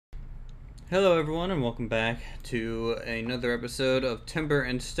Hello everyone and welcome back to another episode of Timber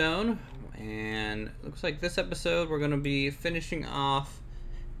and Stone, and looks like this episode we're going to be finishing off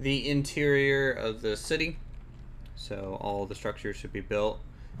the interior of the city. So all the structures should be built.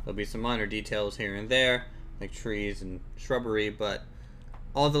 There'll be some minor details here and there like trees and shrubbery, but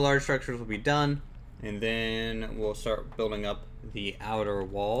all the large structures will be done, and then we'll start building up the outer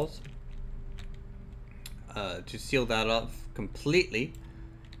walls to seal that up completely.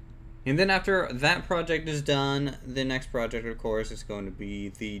 And then after that project is done, the next project, of course, is going to be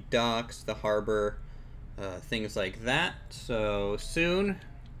the docks, the harbor, things like that. So soon,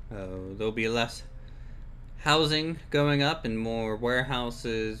 there'll be less housing going up and more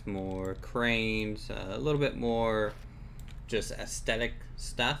warehouses, more cranes, a little bit more just aesthetic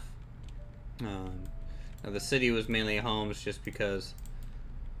stuff. Now the city was mainly homes just because,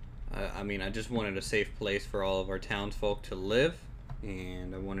 I just wanted a safe place for all of our townsfolk to live.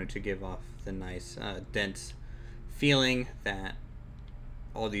 And I wanted to give off the nice dense feeling that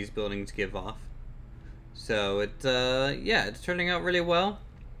all these buildings give off. So it's turning out really well.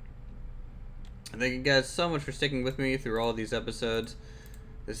 Thank you guys so much for sticking with me through all these episodes.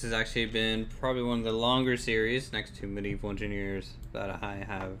 This has actually been probably one of the longer series next to Medieval Engineers that I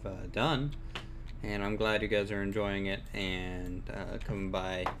have done, and I'm glad you guys are enjoying it and coming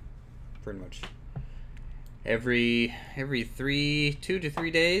by pretty much every 2 to 3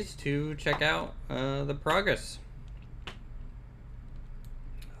 days to check out the progress,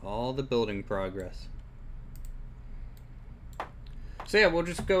 all the building progress. So yeah, we'll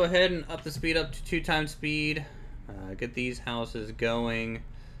just go ahead and up the speed up to 2 times speed, get these houses going.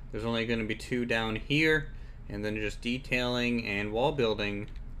 There's only going to be 2 down here, and then just detailing and wall building,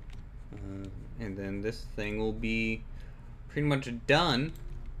 and then this thing will be pretty much done.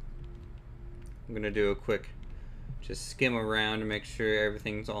 I'm gonna do a quick just skim around to make sure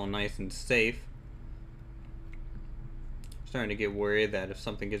everything's all nice and safe. I'm starting to get worried that if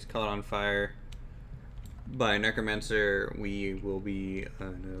something gets caught on fire by a necromancer, we will be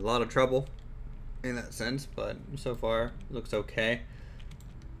in a lot of trouble in that sense, but so far it looks okay.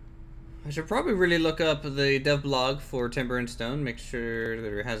 I should probably really look up the dev blog for Timber and Stone, make sure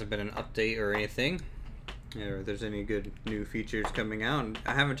there hasn't been an update or anything, or if there's any good new features coming out.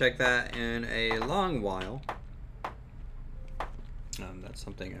 I haven't checked that in a long while. That's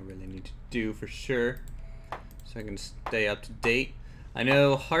something I really need to do for sure, so I can stay up to date. I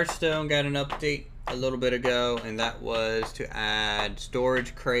know Hearthstone got an update a little bit ago, and that was to add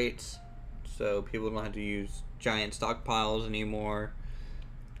storage crates, so people don't have to use giant stockpiles anymore.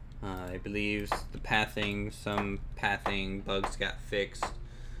 I believe some pathing bugs got fixed,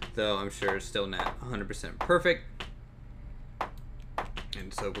 though I'm sure it's still not 100% perfect.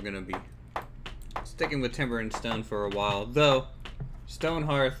 And so we're gonna be sticking with Timber and Stone for a while, though Stone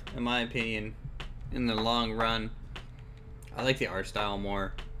Hearth, in my opinion, in the long run, I like the art style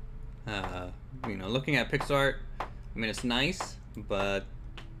more. Looking at pixel art, it's nice, but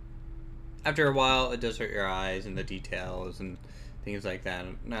after a while it does hurt your eyes and the details and things like that.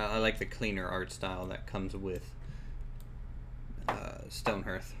 I like the cleaner art style that comes with Stone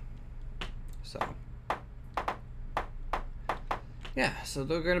Hearth. So yeah, so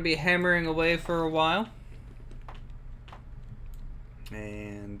they're going to be hammering away for a while.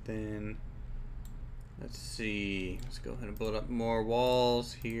 And then, let's see, let's go ahead and build up more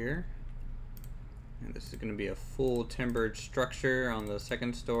walls here. And this is going to be a full timbered structure on the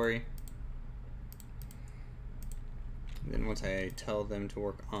second story. And then once I tell them to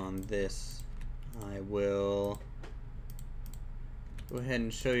work on this, I will go ahead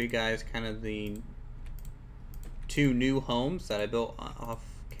and show you guys kind of the 2 new homes that I built off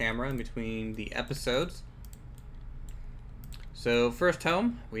camera in between the episodes. So first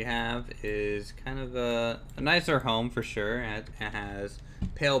home we have is kind of a nicer home for sure. It has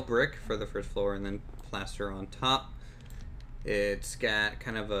pale brick for the first floor and then plaster on top. It's got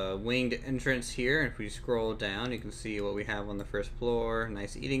kind of a winged entrance here. If we scroll down, you can see what we have on the first floor.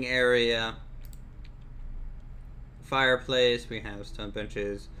 Nice eating area, fireplace, we have stone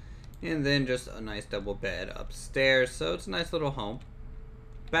benches, and then just a nice double bed upstairs. So it's a nice little home.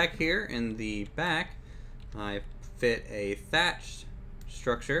 Back here in the back, I fit a thatched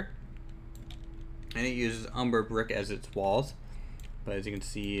structure, and it uses umber brick as its walls. But as you can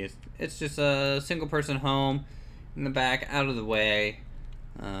see, it's just a single person home in the back, out of the way,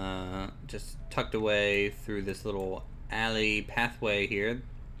 just tucked away through this little alley pathway here,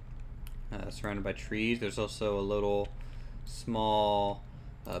 surrounded by trees. There's also a little small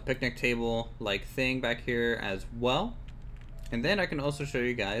picnic table like thing back here as well. And then I can also show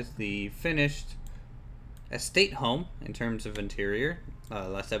you guys the finished estate home in terms of interior.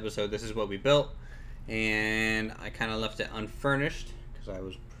 last episode, this is what we built. And I kind of left it unfurnished because I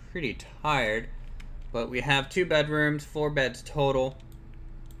was pretty tired. But we have 2 bedrooms, 4 beds total.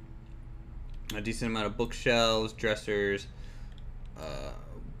 A decent amount of bookshelves, dressers,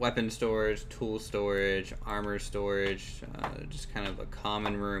 weapon storage, tool storage, armor storage, just kind of a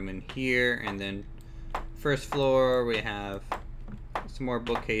common room in here. And then first floor we have some more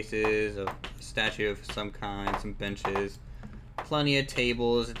bookcases, a statue of some kind, some benches, plenty of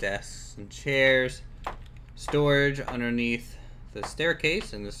tables, desks, and chairs, storage underneath the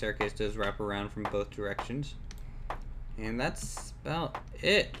staircase, and the staircase does wrap around from both directions. And that's about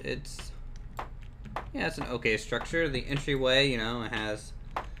it. It's an okay structure. The entryway, you know, it has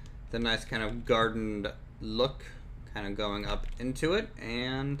the nice kind of gardened look kind of going up into it,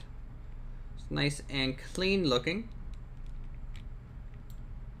 and it's nice and clean looking.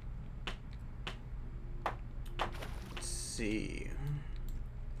 Let's see.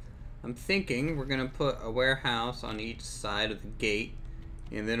 I'm thinking we're gonna put a warehouse on each side of the gate,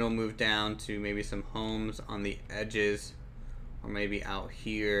 and then we'll move down to maybe some homes on the edges, or maybe out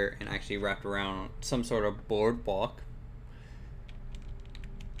here and actually wrap around some sort of boardwalk.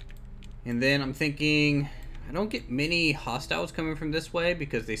 And then I'm thinking I don't get many hostiles coming from this way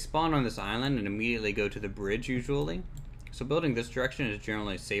because they spawn on this island and immediately go to the bridge usually. So building this direction is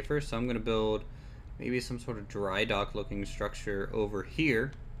generally safer, so I'm gonna build maybe some sort of dry dock looking structure over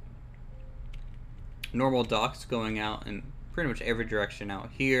here. Normal docks going out in pretty much every direction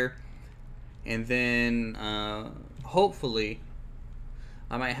out here. And then hopefully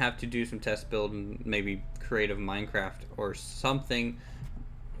I might have to do some test build and maybe creative Minecraft or something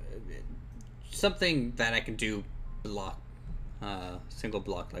that I can do single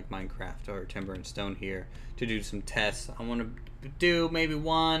block like Minecraft or Timber and Stone here to do some tests. I want to do maybe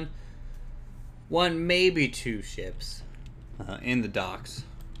one maybe 2 ships in the docks,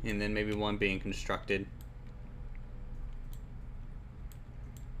 and then maybe 1 being constructed.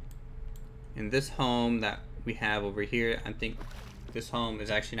 And this home that we have over here, I think this home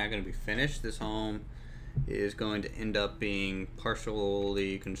is actually not going to be finished. This home is going to end up being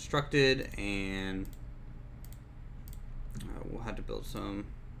partially constructed, and we'll have to build some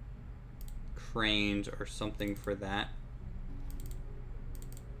cranes or something for that.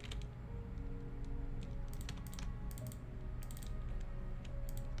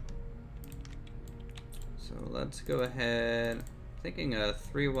 So let's go ahead, thinking a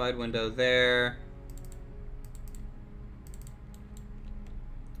 3 wide window there.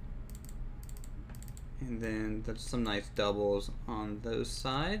 And then there's some nice doubles on those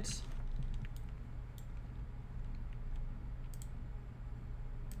sides.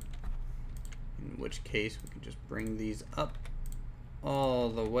 In which case we can just bring these up all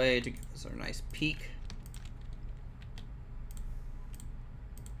the way to give us our nice peak.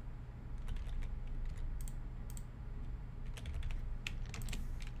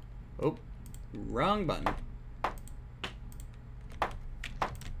 Oh, wrong button.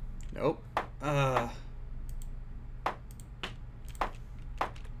 Nope.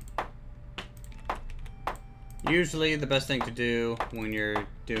 Usually the best thing to do when you're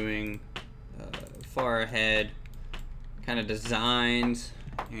doing far ahead kind of designs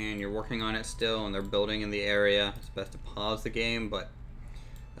and you're working on it still and they're building in the area, it's best to pause the game, but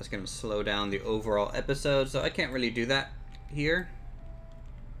that's going to slow down the overall episode, so I can't really do that here.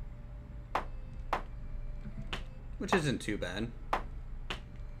 Which isn't too bad.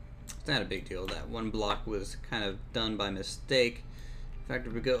 It's not a big deal. That 1 block was kind of done by mistake. In fact,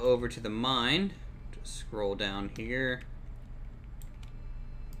 if we go over to the mine, just scroll down here.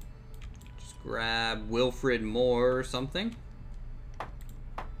 Just grab Wilfred Moore or something.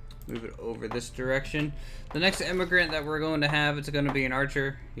 Move it over this direction. The next immigrant that we're going to have, it's going to be an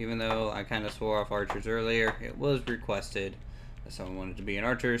archer. Even though I kind of swore off archers earlier, it was requested that someone wanted to be an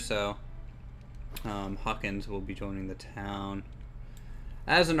archer, so Hawkins will be joining the town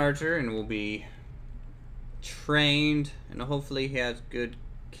as an archer and will be trained, and hopefully he has good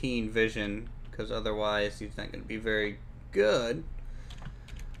keen vision, because otherwise he's not going to be very good.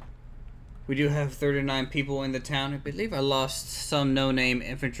 We do have 39 people in the town. I believe I lost some no-name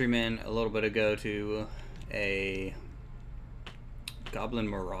infantryman a little bit ago to a goblin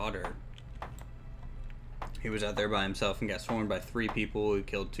marauder. He was out there by himself and got swarmed by 3 people. He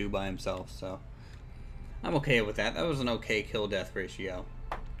killed 2 by himself, so I'm okay with that. That was an okay kill-death ratio.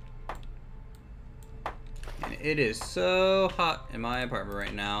 And it is so hot in my apartment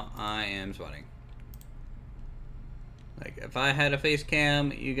right now, I am sweating. Like, if I had a face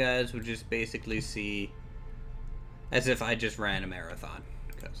cam, you guys would just basically see as if I just ran a marathon,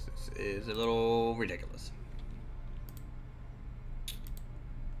 because this is a little ridiculous.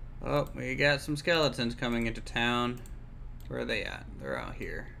 Oh, we got some skeletons coming into town. Where are they at? They're out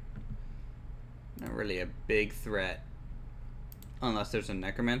here. Not really a big threat. Unless there's a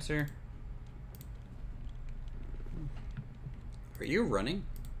necromancer. Are you running?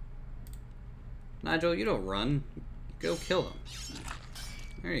 Nigel, you don't run. Go kill them.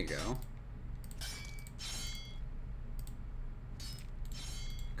 There you go.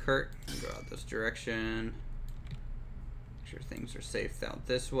 Kurt, go out this direction. Make sure things are safe out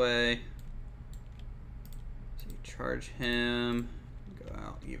this way. So you charge him. Go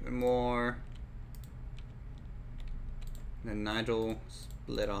out even more. Then Nigel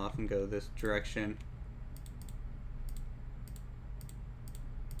split off and go this direction.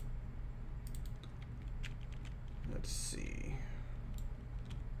 Let's see.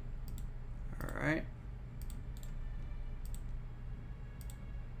 Alright.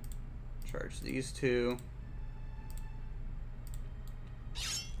 Charge these two.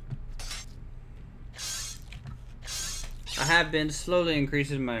 I have been slowly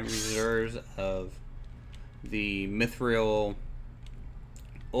increasing my reserves of the mithril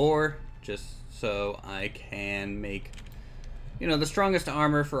ore, just so I can make, you know, the strongest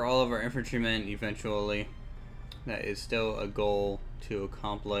armor for all of our infantrymen eventually. That is still a goal to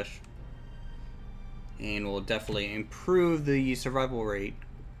accomplish, and will definitely improve the survival rate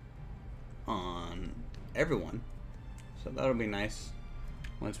on everyone. So that'll be nice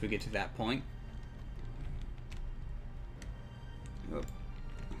once we get to that point. Oh,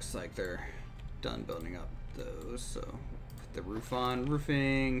 looks like they're done building up those, so put the roof on.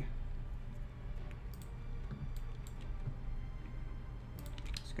 Roofing.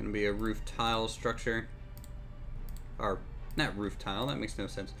 It's gonna be a roof tile structure. Or not roof tile, that makes no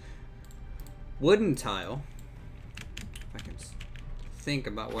sense. Wooden tile. If I can think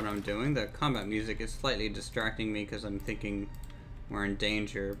about what I'm doing. The combat music is slightly distracting me because I'm thinking we're in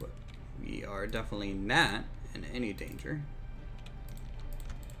danger, but we are definitely not in any danger.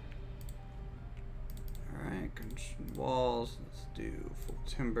 Alright, walls. Let's do full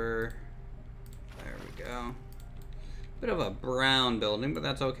timber. There we go. Bit of a brown building, but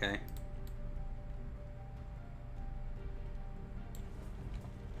that's okay.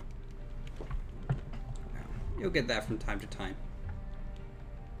 You'll get that from time to time.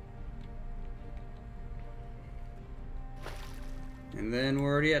 And then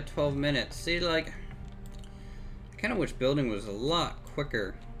we're already at 12 minutes. See, like, I kind of wish building was a lot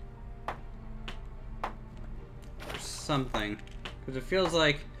quicker. Or something. Because it feels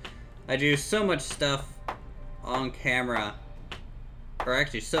like I do so much stuff on camera. Or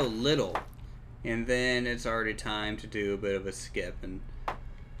actually so little. And then it's already time to do a bit of a skip. And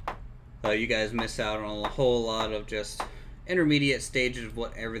you guys miss out on a whole lot of just intermediate stages of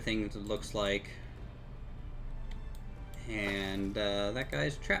what everything looks like. And that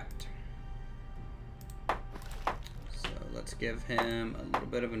guy's trapped. So let's give him a little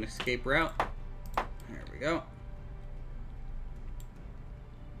bit of an escape route. There we go.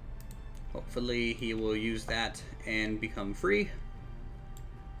 Hopefully he will use that and become free.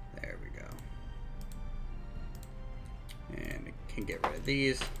 There we go. And it can get rid of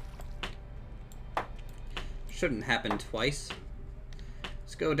these. Shouldn't happen twice.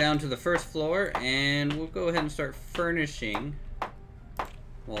 Let's go down to the first floor and we'll go ahead and start furnishing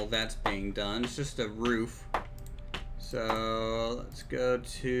while that's being done. It's just a roof. So let's go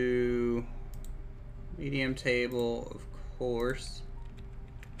to medium table, of course.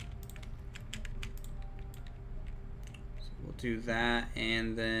 So we'll do that,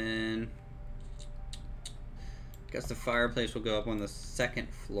 and then I guess the fireplace will go up on the second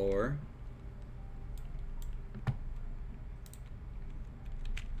floor.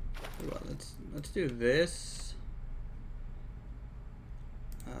 Well, let's do this.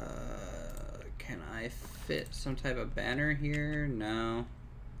 Can I fit some type of banner here? No.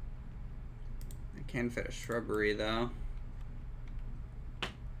 I can fit a shrubbery though.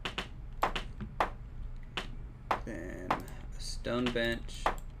 Then a stone bench.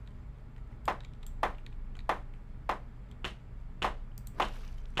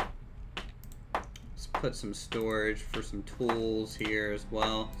 Put some storage for some tools here as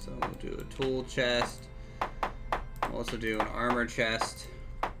well. So we'll do a tool chest. We'll also do an armor chest.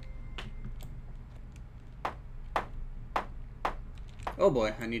 Oh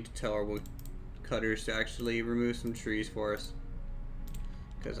boy, I need to tell our wood cutters to actually remove some trees for us,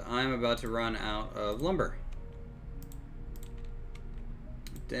 because I'm about to run out of lumber.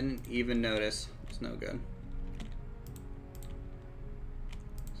 Didn't even notice. It's no good.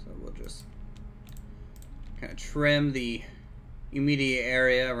 So we'll just kind of trim the immediate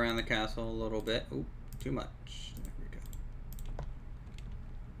area around the castle a little bit. Ooh, too much. There we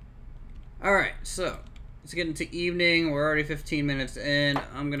Alright, so it's getting to evening. We're already 15 minutes in.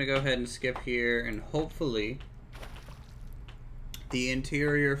 I'm going to go ahead and skip here, and hopefully the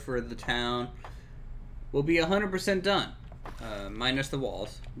interior for the town will be 100% done. Minus the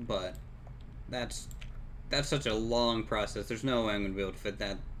walls, but that's such a long process. There's no way I'm going to be able to fit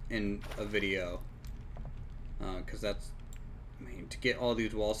that in a video. Because I mean, to get all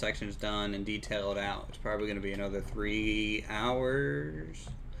these wall sections done and detailed out, it's probably going to be another 3 hours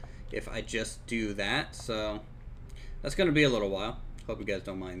if I just do that. So that's going to be a little while. Hope you guys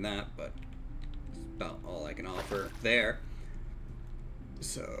don't mind that, but it's about all I can offer there.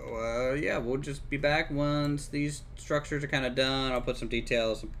 So yeah, we'll just be back once these structures are kind of done. I'll put some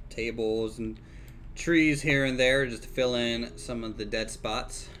details, some tables and trees here and there just to fill in some of the dead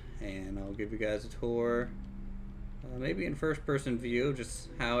spots, and I'll give you guys a tour, maybe in first-person view, just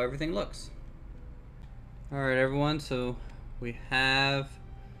how everything looks. Alright everyone, so we have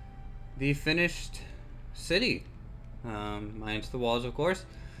the finished city, minus the walls of course,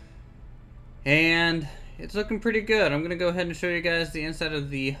 and it's looking pretty good. I'm gonna go ahead and show you guys the inside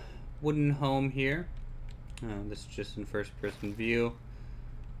of the wooden home here. This is just in first-person view.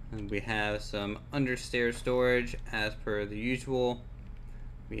 And we have some understairs storage as per the usual.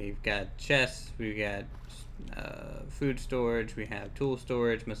 We've got chests, we've got food storage, we have tool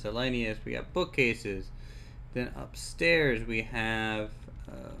storage, miscellaneous, we got bookcases. Then upstairs we have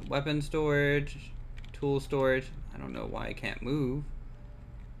weapon storage, tool storage. I don't know why I can't move.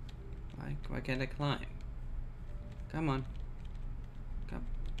 Why can't I climb? Come on. Come.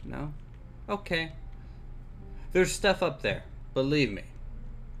 No? Okay. There's stuff up there. Believe me.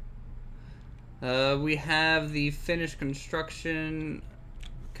 We have the finished construction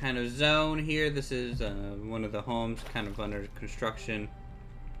kind of zone here. This is one of the homes kind of under construction.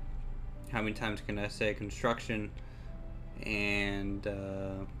 How many times can I say construction? And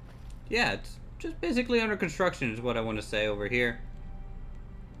yeah, it's just basically under construction is what I want to say over here.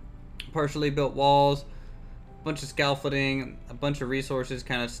 Partially built walls, a bunch of scaffolding, a bunch of resources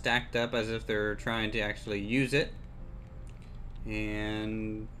kind of stacked up as if they're trying to actually use it.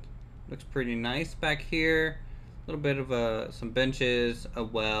 And looks pretty nice back here. A little bit of some benches, a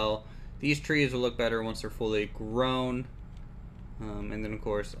well. These trees will look better once they're fully grown. And then of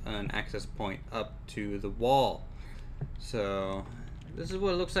course an access point up to the wall. So this is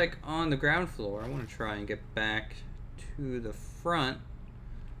what it looks like on the ground floor. I want to try and get back to the front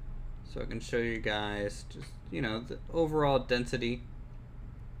so I can show you guys just, you know, the overall density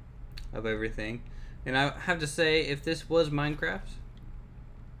of everything. And I have to say, if this was Minecraft,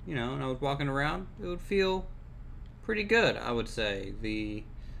 you know, and I was walking around, it would feel pretty good, I would say. The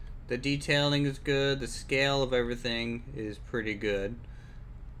detailing is good, the scale of everything is pretty good.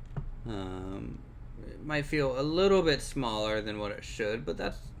 It might feel a little bit smaller than what it should, but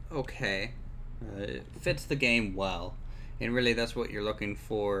that's okay. It fits the game well, and really that's what you're looking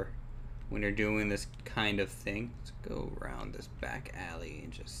for when you're doing this kind of thing. Let's go around this back alley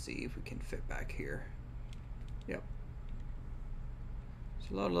and just see if we can fit back here. Yep.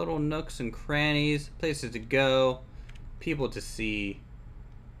 There's a lot of little nooks and crannies, places to go, people to see.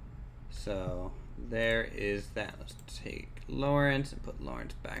 So there is that. Let's take Lawrence and put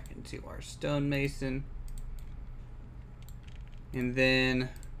Lawrence back into our stonemason. And then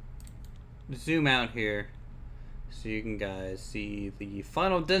zoom out here so you can guys see the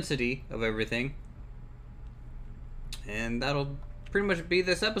final density of everything. And that'll pretty much be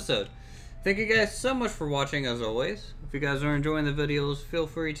this episode. Thank you guys so much for watching as always. If you guys are enjoying the videos, feel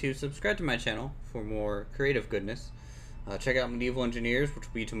free to subscribe to my channel for more creative goodness. Check out Medieval Engineers, which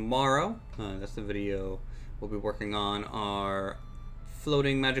will be tomorrow. That's the video we'll be working on our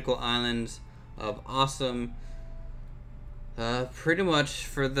floating magical islands of awesome. Pretty much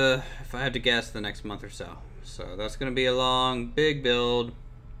for the, if I had to guess, the next month or so. So that's going to be a long, big build,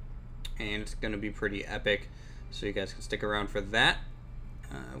 and it's going to be pretty epic. So you guys can stick around for that.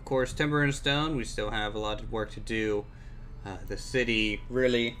 Of course, Timber and Stone, we still have a lot of work to do. The city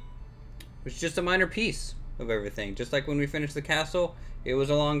really was just a minor piece of everything. Just like when we finished the castle, it was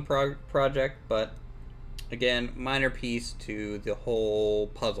a long project, but again, minor piece to the whole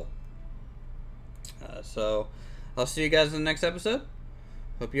puzzle. So I'll see you guys in the next episode.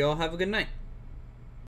 Hope you all have a good night.